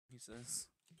says.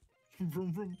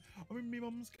 Vroom vroom. I'm in me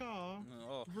mom's car.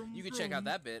 Oh, Vroom, you can vroom. check out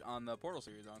that bit on the Portal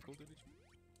series on Cool Duty.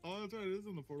 Oh, that's right. It is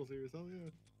in the Portal series. Hell yeah.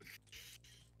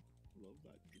 Love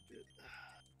that bit.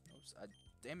 Oops,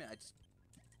 damn it! I just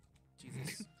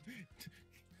Jesus.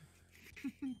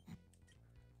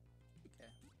 Okay.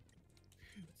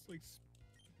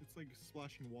 It's like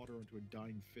splashing water onto a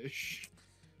dying fish.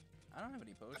 I don't have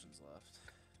any potions left.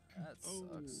 That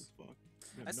sucks. Fuck.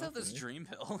 I still have this dream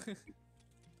pill.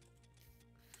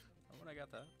 Oh, when I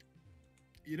got that.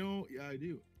 You know, yeah, I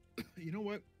do. You know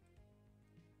what?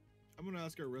 I'm gonna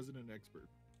ask our resident expert.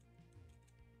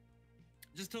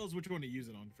 Just tell us which one to use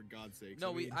it on, for God's sake.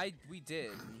 No, we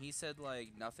did. And he said like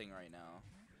nothing right now.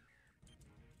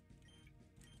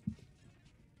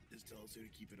 Just tell us who to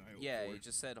keep an eye out Yeah, for. he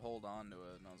just said hold on to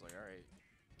it, and I was like, all right.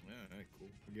 Yeah, all right, cool.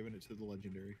 We're giving it to the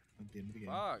legendary at the end of the game.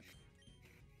 Fuck.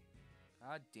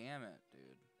 God damn it,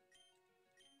 dude.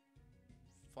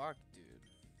 Fuck, dude.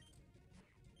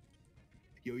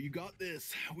 Yo, you got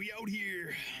this. We out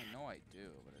here. I know I do,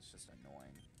 but it's just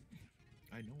annoying.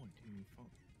 I know I do.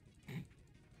 Fuck.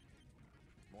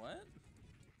 What?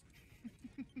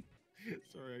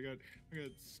 Sorry, I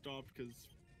got stopped because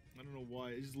I don't know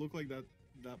why. It just looked like that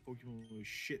Pokemon was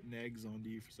shitting eggs onto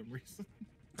you for some reason.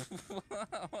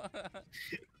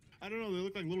 I don't know. They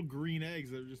look like little green eggs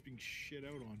that are just being shit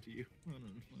out onto you. I don't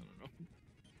know.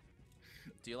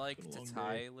 Do you like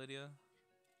Tatai, Lydia?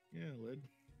 Yeah, Lid.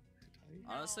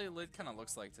 Honestly, Lid kind of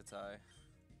looks like Tatai.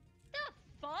 The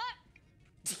fuck?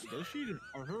 Does she?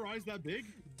 Are her eyes that big?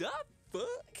 The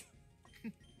fuck?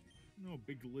 I don't know how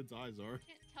big Lid's eyes are. I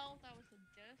can't tell if that was a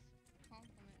diss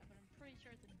compliment, but I'm pretty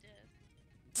sure it's a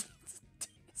diss.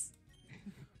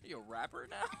 Are you a rapper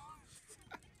now?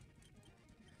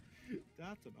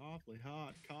 That's an awfully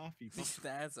hot coffee.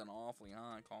 That's an awfully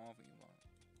hot coffee.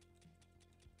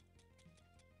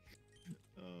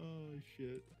 Oh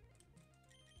shit.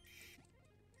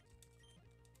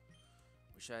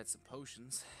 Wish I had some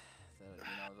potions. That,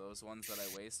 you know, those ones that I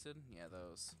wasted? Yeah,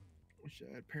 those. Wish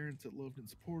I had parents that loved and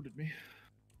supported me.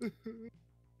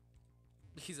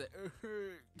 He's like,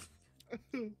 where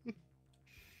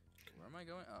am I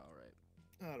going? Oh, right.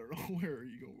 I don't know. Where are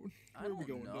you going? I don't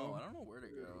know. I don't know where to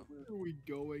go. Where are we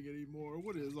going anymore?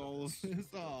 What is all of this?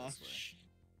 Ah,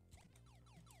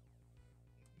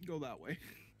 go that way.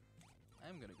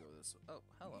 I'm gonna go this way. Oh,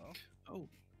 hello. Oh,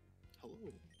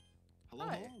 hello. Hello,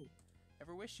 Hi. hello.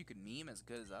 Ever wish you could meme as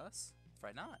good as us?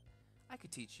 Why not? I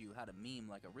could teach you how to meme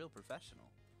like a real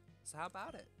professional. So how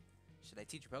about it? Should I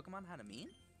teach your Pokemon how to meme?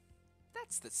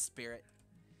 That's the spirit.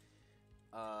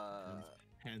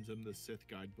 Hands him the Sith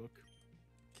guidebook.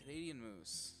 Canadian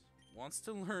Moose wants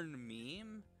to learn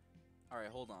meme. All right,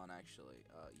 hold on. Actually,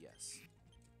 yes,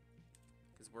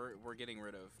 because we're getting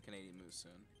rid of Canadian Moose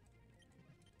soon.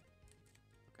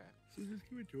 Okay. So just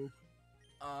give it to him.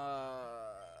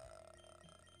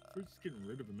 We're just getting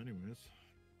rid of him anyways.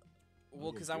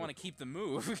 Well, because I want to keep the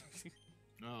move.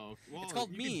 Oh, well, It's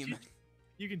called meme.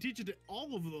 You can teach it to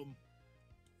all of them.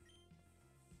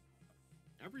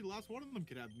 Every last one of them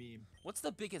could have meme. What's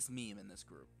the biggest meme in this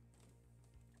group?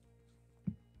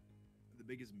 The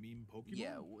biggest meme Pokemon?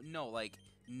 Yeah, no, like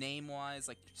name-wise,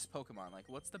 like just Pokemon. Like,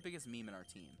 what's the biggest meme in our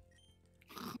team?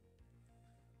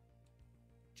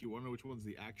 Do you want to know which one's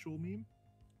the actual meme?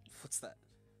 What's that?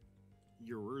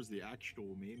 Yours the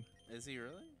actual meme. Is he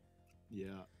really?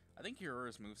 Yeah. I think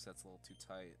Yours moveset's a little too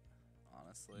tight,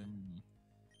 honestly.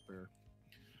 Fair.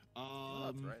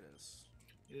 Arthritis.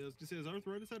 Yeah, I was gonna say, has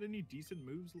Arthritis had any decent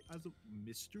moves as a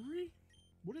mystery?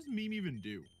 What does meme even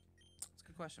do? That's a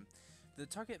good question.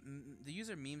 The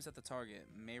user memes at the target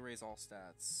may raise all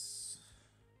stats.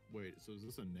 Wait, so is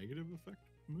this a negative effect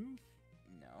move?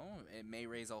 No, it may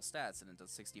raise all stats and it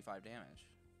does 65 damage.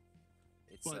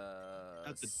 It's But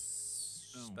a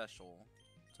special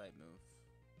type move.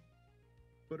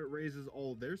 But it raises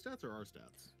all their stats or our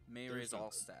stats? May Their raise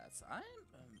all stats. stats. I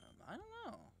don't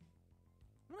know.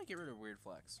 I'm gonna get rid of Weird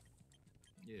Flex.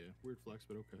 Yeah, weird flex,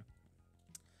 but okay.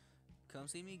 Come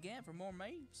see me again for more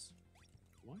memes.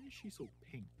 Why is she so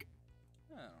pink?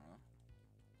 I don't know.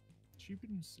 She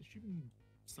been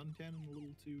suntanning a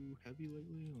little too heavy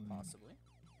lately? Like, Possibly.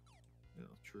 Yeah,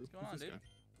 true. What's going on, Who's this dude? guy?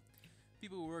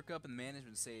 People who work up in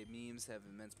management say memes have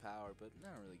immense power, but I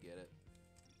don't really get it.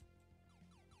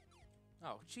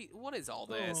 Oh, gee, what is all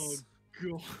this? Oh,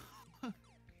 God.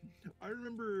 I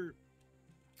remember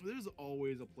there's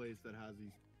always a place that has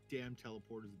these damn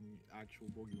teleporters in the actual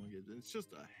Pokemon games. It's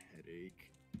just a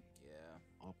headache.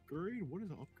 Yeah. Upgrade? What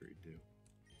does upgrade do?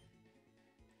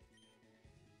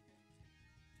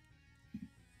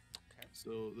 Okay.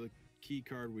 So the key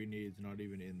card we need is not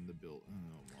even in the build.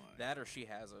 Oh my. That or she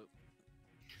has it.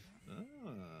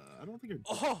 think I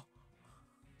Oh!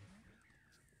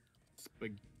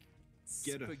 Spaghetti.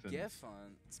 Spaghetti.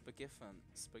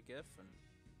 Spaghetti.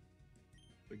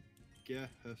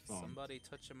 Somebody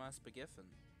touching my spaghetti.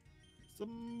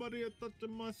 Somebody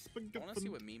touching my spaghetti. I want to see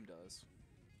what meme does.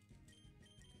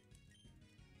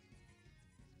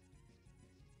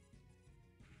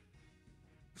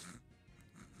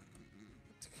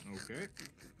 Okay.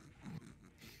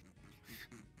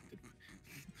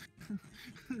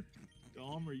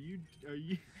 Dom, are you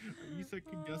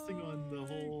second guessing on the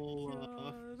whole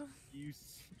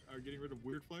are getting rid of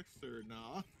weird flex or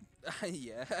nah?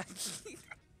 Yeah.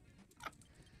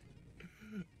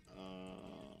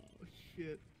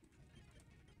 Shit.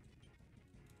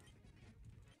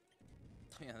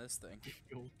 Yeah, this thing.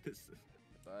 Yo, this is...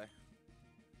 Bye.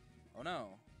 Oh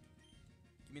no.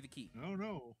 Give me the key. No,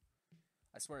 no.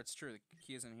 I swear it's true. The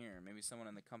key isn't here. Maybe someone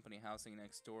in the company housing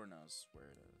next door knows where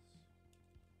it is.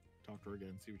 Talk to her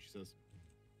again. See what she says.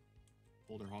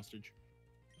 Hold her hostage.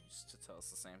 Just to tell us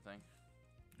the same thing.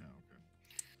 Oh, okay.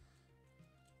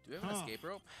 Do we have an escape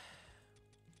rope?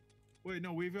 Wait,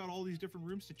 no. We've got all these different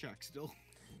rooms to check still.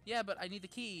 Yeah, but I need the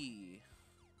key.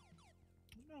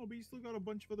 No, but you still got a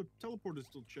bunch of other teleporters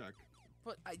still check.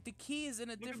 But the key is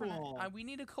in a different. We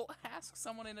need to go ask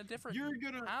someone in a different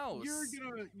house.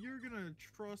 You're gonna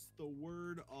trust the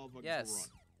word of a grunt.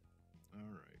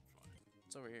 All right, fine.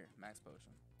 It's over here. Max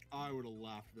potion. I would have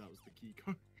laughed if that was the key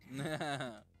card.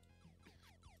 I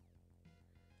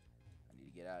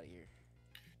need to get out of here.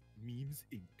 Memes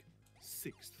Inc.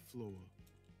 6th floor.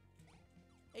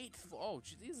 8th floor. Oh,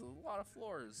 geez, these are a lot of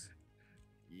floors.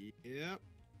 Yep.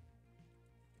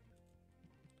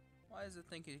 Why does it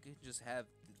think it could just have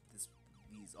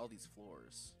all these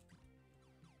floors?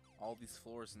 All these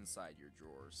floors inside your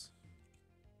drawers.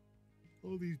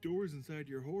 All these doors inside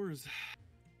your whores.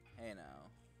 Hey now.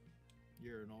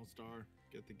 You're an all-star.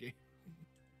 Get the game.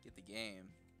 Get the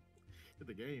game. Get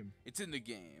the game. It's in the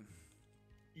game.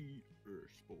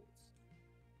 Sports.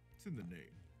 It's in the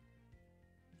name.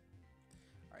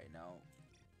 Alright, now.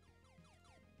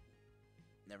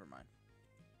 Never mind.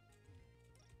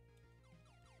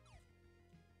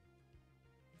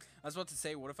 I was about to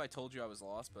say, what if I told you I was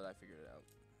lost, but I figured it out.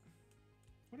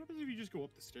 What happens if you just go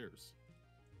up the stairs?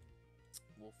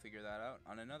 We'll figure that out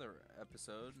on another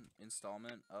episode,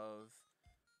 installment of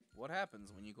what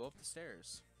happens when you go up the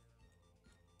stairs.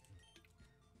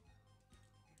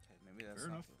 Okay, maybe that's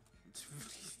fair not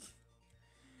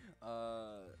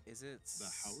enough. Is it The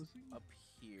housing? up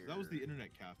here? That was the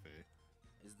internet cafe.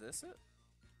 Is this it?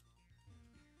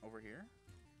 Over here?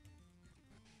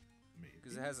 Maybe.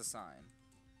 Because it has a sign.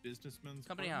 Businessmen's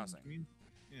Company apartment, housing. you mean?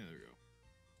 Yeah, there we go.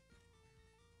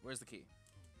 Where's the key?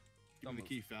 Give me the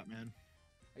key, fat man.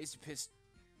 I used to piss.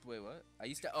 Wait, what? I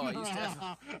used to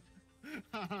have.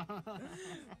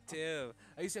 Dude,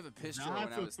 I used to have a piss drawer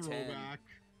when I was 10.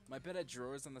 My bed had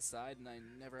drawers on the side, and I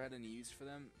never had any use for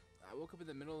them. I woke up in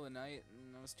the middle of the night,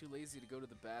 and I was too lazy to go to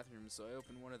the bathroom, so I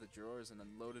opened one of the drawers and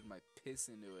unloaded my piss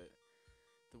into it.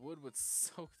 The wood would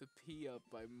soak the pee up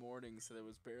by morning, so there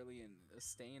was barely a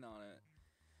stain on it.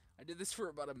 I did this for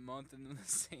about a month and then the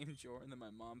same drawer, and then my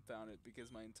mom found it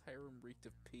because my entire room reeked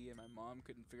of pee and my mom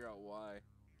couldn't figure out why.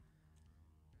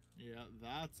 Yeah,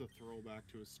 that's a throwback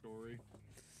to a story.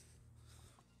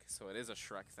 So it is a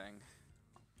Shrek thing.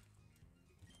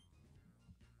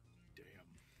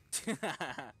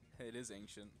 Damn. It is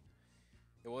ancient.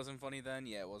 It wasn't funny then?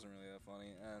 Yeah, it wasn't really that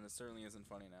funny. And it certainly isn't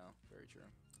funny now. Very true.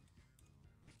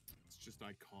 It's just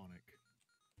iconic.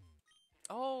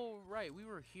 Oh, right. We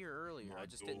were here earlier. I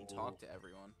just didn't talk to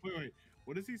everyone. Wait.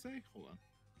 What does he say? Hold on.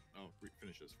 Oh,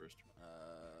 finish this first.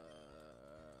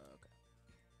 Okay.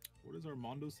 What does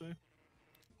Armando say?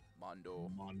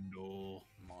 Mondo.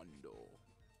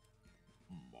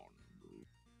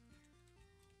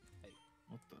 Hey.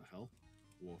 What the hell?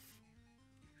 Woof.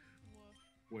 Woof.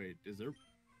 Wait, is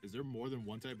there more than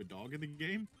one type of dog in the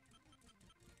game?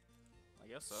 I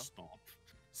guess so.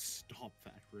 Stop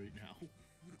that right now.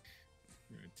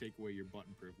 You're gonna take away your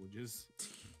button privileges.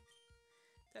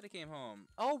 Daddy came home.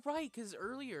 Oh, right, because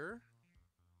earlier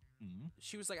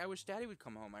she was like, I wish Daddy would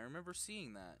come home. I remember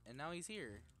seeing that, and now he's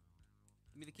here.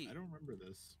 Give me the key. I don't remember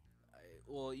this.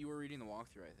 Well, you were reading the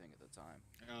walkthrough, I think, at the time.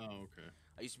 Oh, okay.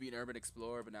 I used to be an urban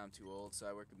explorer, but now I'm too old, so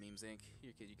I work at Memes Inc.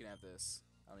 Here, kid, you can have this.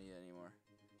 I don't need it anymore.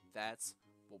 That's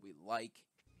what we like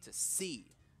to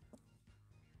see.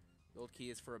 The old key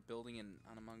is for a building in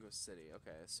Anamongo City.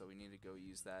 Okay, so we need to go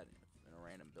use that in a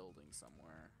random building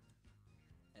somewhere.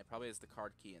 And it probably has the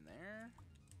card key in there.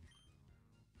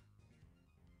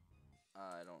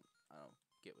 I don't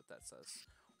get what that says.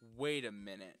 Wait a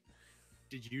minute.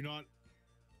 Did you not?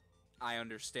 I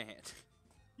understand.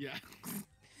 Yeah.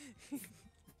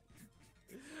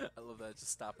 I love that.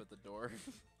 Just stop at the door.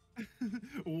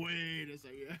 Wait a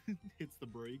second. Hits the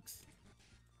brakes.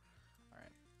 All right.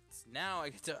 So now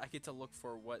I get to look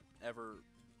for whatever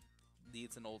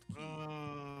needs an old key.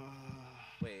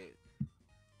 Wait,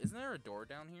 isn't there a door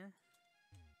down here?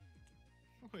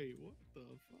 Wait, what the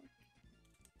fuck?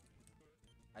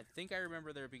 I think I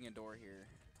remember there being a door here.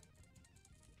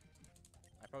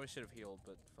 I probably should have healed,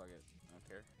 but fuck it. I don't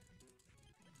care.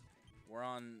 We're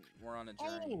on a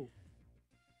journey. Oh!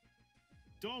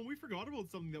 Don, we forgot about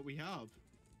something that we have.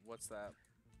 What's that?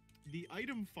 The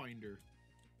item finder.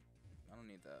 I don't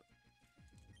need that.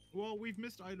 Well, we've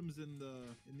missed items in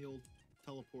the old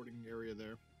teleporting area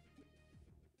there.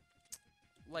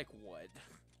 Like what?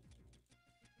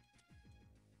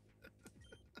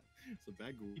 It's a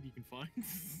bag of weed you can find.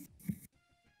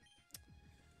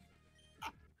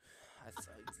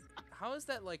 How is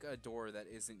that like a door that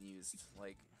isn't used?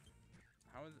 Like,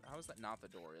 how is that not the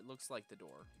door? It looks like the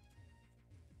door.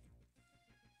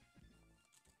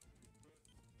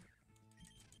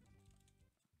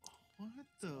 What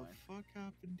the fuck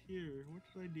happened here? What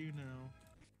did I do now?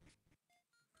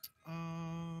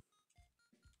 I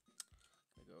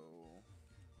go.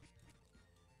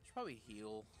 Should probably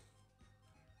heal.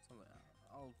 Something.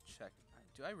 I'll check.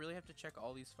 Do I really have to check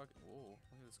all these fucking? Whoa!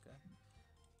 Look at this guy.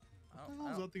 What the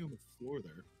hell is that thing on the floor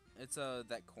there? It's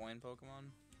that coin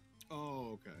Pokemon.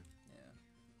 Oh, okay.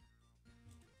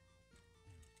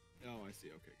 Yeah. Oh, I see.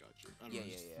 Okay, gotcha. I don't Yeah,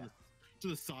 know, yeah. To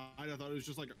the side, I thought it was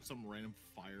just like some random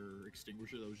fire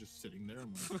extinguisher that was just sitting there.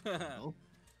 I'm like, well,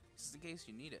 just in case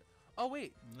you need it. Oh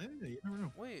wait. Yeah, you never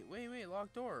know. Wait.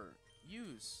 Locked door.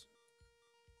 Use.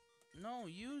 No,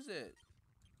 use it.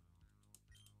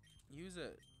 Use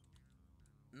it.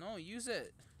 No, use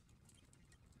it.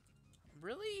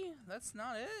 Really? That's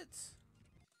not it?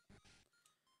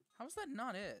 How is that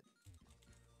not it?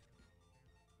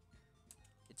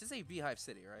 It just say Beehive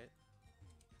City, right?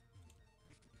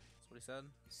 That's what he said?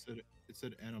 It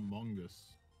said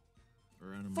Animongus. Or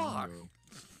Animongo. Fuck!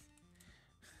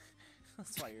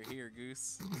 That's why you're here,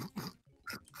 Goose.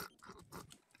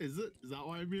 Is it? Is that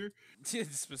why I'm here?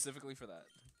 Specifically for that.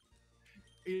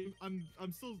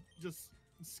 I'm still just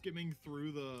skimming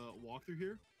through the walkthrough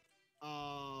here.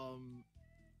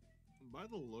 By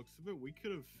the looks of it, we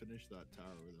could have finished that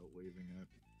tower without leaving it.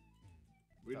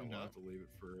 We didn't have to leave it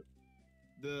for it.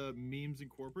 The memes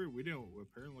incorporated, we don't,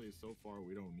 apparently so far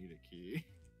we don't need a key.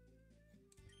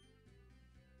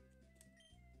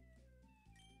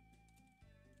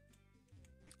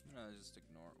 No, just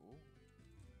ignore. Ooh.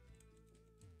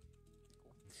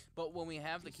 Cool. But when we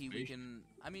have the key, we can.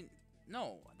 I mean,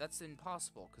 no, that's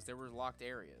impossible because there were locked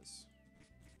areas.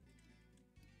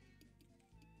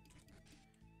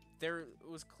 There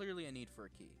was clearly a need for a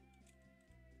key.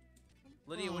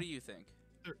 Lydia, what do you think?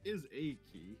 There is a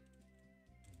key.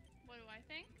 What do I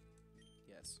think?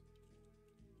 Yes.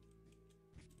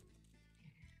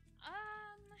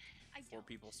 I Before don't.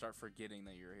 people start forgetting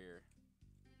that you're here.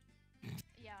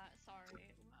 Yeah, sorry.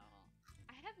 Well,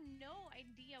 I have no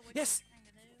idea what Yes! you're trying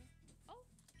to do. Oh,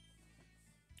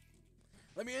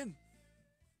 Let me in!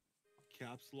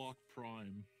 Caps Lock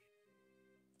Prime.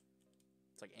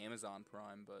 It's like Amazon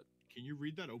Prime, but Can you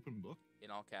read that open book? in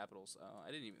all capitals.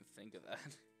 I didn't even think of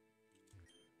that.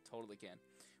 Totally can.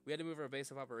 We had to move our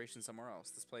base of operations somewhere else.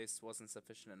 This place wasn't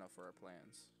sufficient enough for our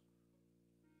plans.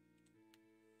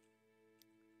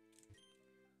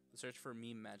 The search for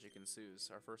meme magic ensues.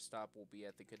 Our first stop will be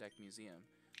at the Cadet Museum.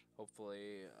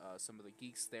 Hopefully, some of the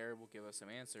geeks there will give us some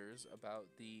answers about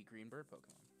the green bird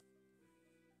Pokemon.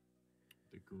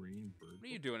 The green bird. What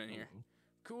are you doing in here?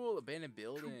 Cool, abandoned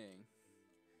building.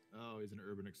 Oh, he's an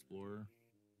urban explorer.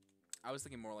 I was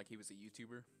thinking more like he was a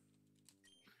YouTuber.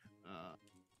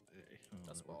 That's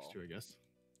That's works ball. too, I guess.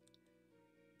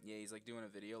 Yeah, he's like doing a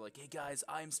video like, hey guys,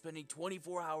 I'm spending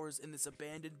 24 hours in this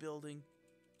abandoned building.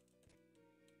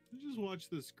 You just watch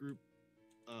this group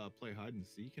play hide and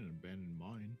seek in an abandoned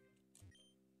mine.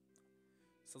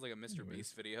 Sounds like a Mr. Anyways.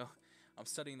 Beast video. I'm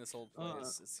studying this old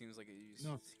place. It seems like it used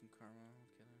no. Team Karma.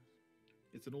 Okay.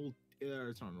 It's an old.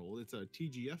 It's not an old. It's a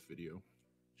TGF video.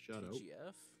 Shout out.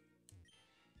 TGF?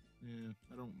 Yeah,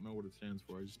 I don't know what it stands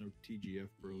for. I just know TGF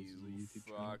Bros is a You YouTube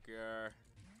channel. fucker.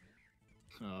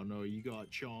 Oh no, you got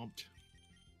chomped.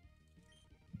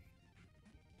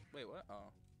 Wait, what?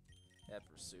 Oh. Head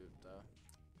pursuit, though.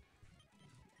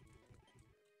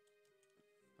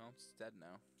 Oh, it's dead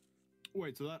now.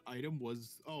 Wait, so that item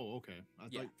was? Oh, okay.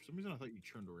 Yeah. For some reason I thought you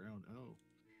turned around. Oh.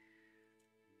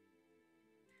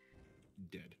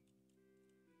 Dead.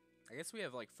 I guess we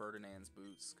have like Ferdinand's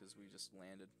boots because we just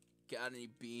landed. Got any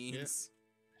beans?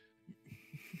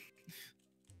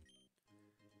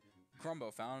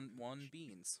 Crumbo found 1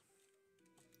 beans.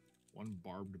 1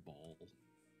 barbed ball.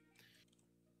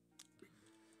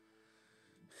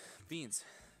 Beans.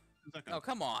 Oh,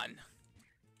 come on.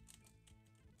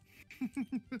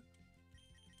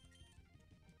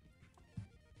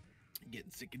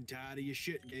 Getting sick and tired of your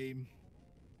shit, game.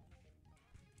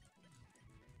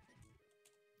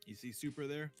 You see Super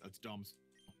there? That's Dom's.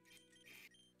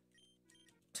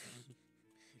 You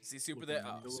see Super there?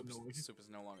 Oh, Super's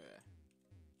no longer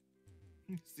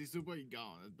there. See Super? He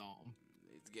gone. That's Dom.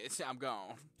 I'm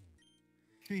gone.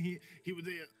 he was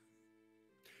there.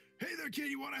 Hey there, kid.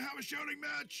 You want to have a shouting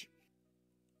match?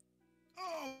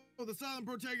 Oh, the silent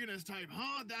protagonist type,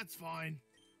 huh? That's fine.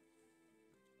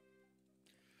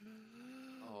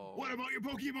 Oh. What about your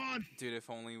Pokemon? Dude, if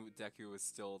only Deku was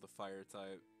still the fire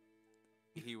type,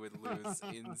 he would lose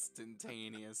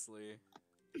instantaneously.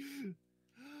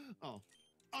 Oh.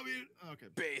 I mean, okay.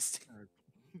 Based. All right.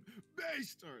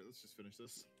 Based! Alright, let's just finish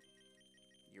this.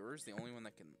 Yours the only one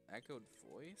that can echoed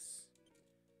voice?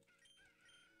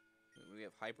 We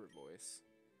have hyper voice.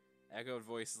 Echoed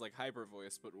voice is like hyper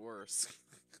voice, but worse.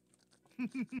 Fuck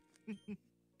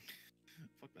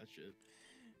that shit.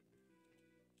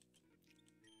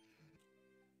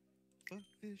 Fuck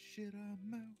this shit,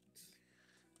 I'm out.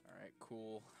 Alright,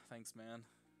 cool. Thanks, man.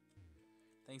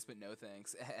 Thanks, but no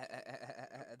thanks.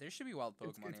 There should be wild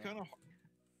Pokemon It's kind of hard.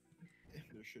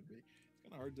 There should be. It's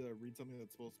kind of hard to read something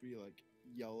that's supposed to be like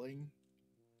yelling,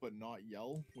 but not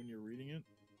yell when you're reading it.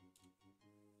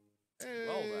 Hey,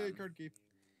 well, then. card key.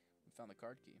 We found the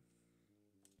card key.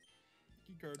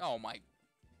 Key card. Oh my.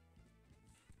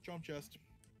 Chomp chest.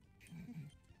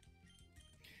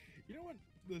 You know what?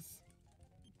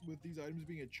 With these items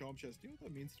being a chomp chest, do you know what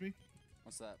that means to me?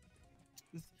 What's that?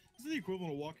 This is the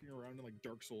equivalent of walking around in like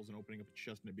Dark Souls and opening up a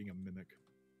chest and it being a mimic.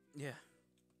 Yeah.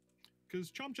 Because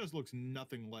chomp chest looks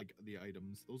nothing like the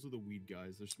items. Those are the weed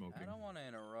guys. They're smoking. I don't want to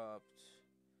interrupt.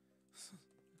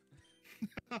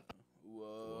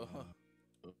 Whoa.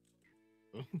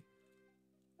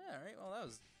 Alright, well that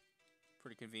was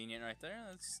pretty convenient right there.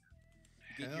 Let's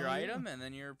get your item and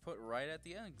then you're put right at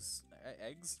the eggs.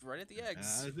 Right at the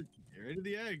eggs. Right at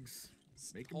the eggs.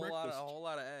 Make a breakfast. A whole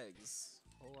lot of eggs.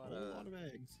 Whole lot of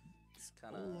eggs. It's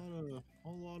kind of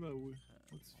whole lot of.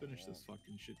 Let's finish this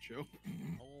fucking shit show.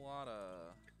 Whole lot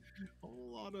of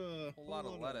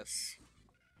lettuce.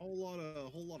 Whole lot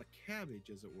of cabbage,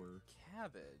 as it were.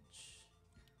 Cabbage.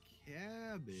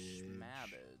 Schmabbage.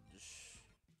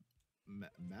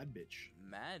 Mad bitch.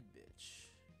 Mad bitch.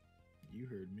 You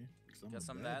heard me. Got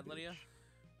some mad, Lydia?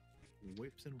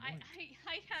 Whips and wipes.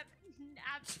 I have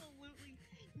absolutely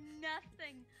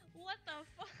nothing. What the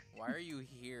fuck? Why are you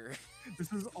here?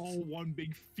 This is all one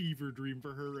big fever dream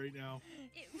for her right now.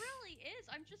 It really is.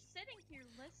 I'm just sitting here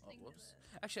listening to this.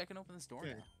 Actually, I can open this door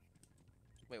now.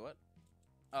 Wait, what?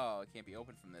 Oh, it can't be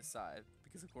opened from this side.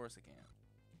 Because of course it can't.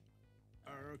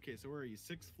 Okay, so where are you?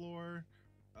 6th floor.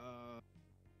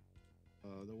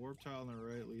 The warp tile on the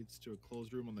right leads to a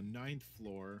closed room on the 9th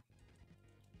floor.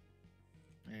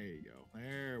 There you go.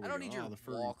 There we go. I don't need your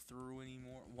walkthrough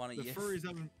anymore. The furries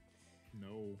haven't...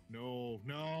 No.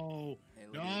 Hey,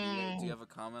 Lydia, do you have a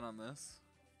comment on this?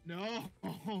 No.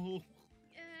 No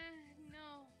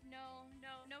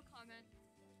comment.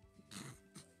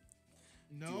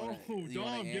 No,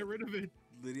 Dom, get rid of it.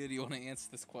 Lydia, do you want to answer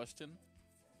this question?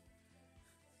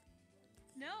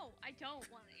 No, I don't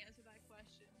want to answer that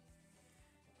question.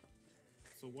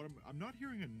 So what? I'm not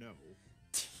hearing a no.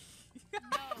 No.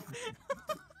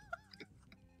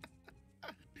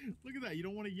 Look at that. You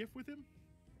don't want to yiff with him?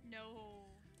 No.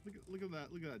 Look at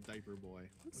that. Look at that diaper boy.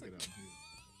 Look at him.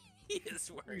 He is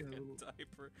wearing a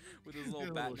diaper with his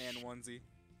little Batman onesie.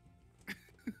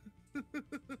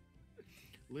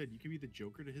 Lid, you could be the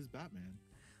Joker to his Batman.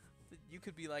 You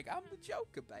could be like, I'm the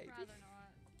Joker, baby. Rather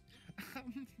not.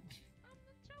 I'm the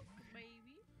Joker,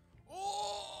 baby.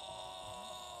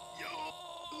 Oh! Yo,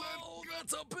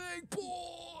 that's a big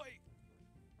boy!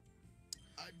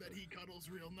 I bet he cuddles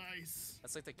real nice.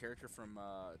 That's like the character from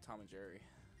Tom and Jerry.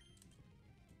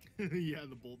 Yeah,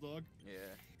 the bulldog.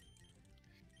 Yeah.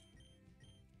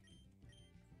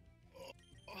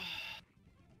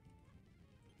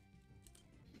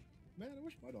 Man, I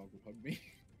wish my dog would hug me.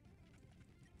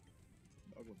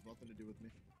 Dog wants nothing to do with me.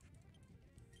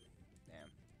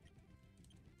 Damn.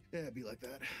 Yeah, it'd be like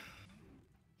that.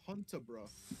 Hunter, bro.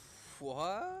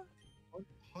 What?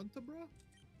 Hunter, bro?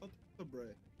 Hunter,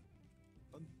 bro.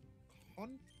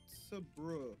 Hunter,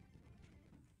 bro.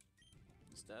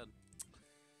 He's dead.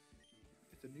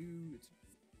 It's a new. It's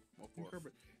What new for?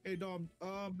 carpet. Hey, Dom.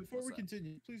 Before What's we that?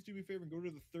 continue, please do me a favor and go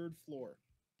to the 3rd floor.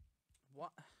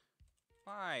 What?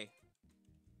 Why?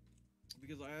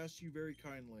 Because I asked you very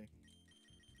kindly.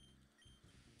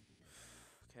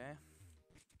 Okay.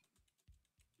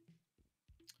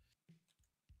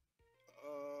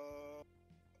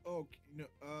 Oh, no.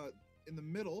 In the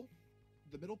middle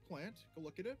plant. Go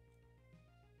look at it.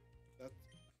 That's,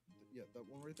 yeah, that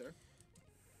one right there.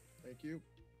 Thank you.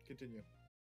 Continue.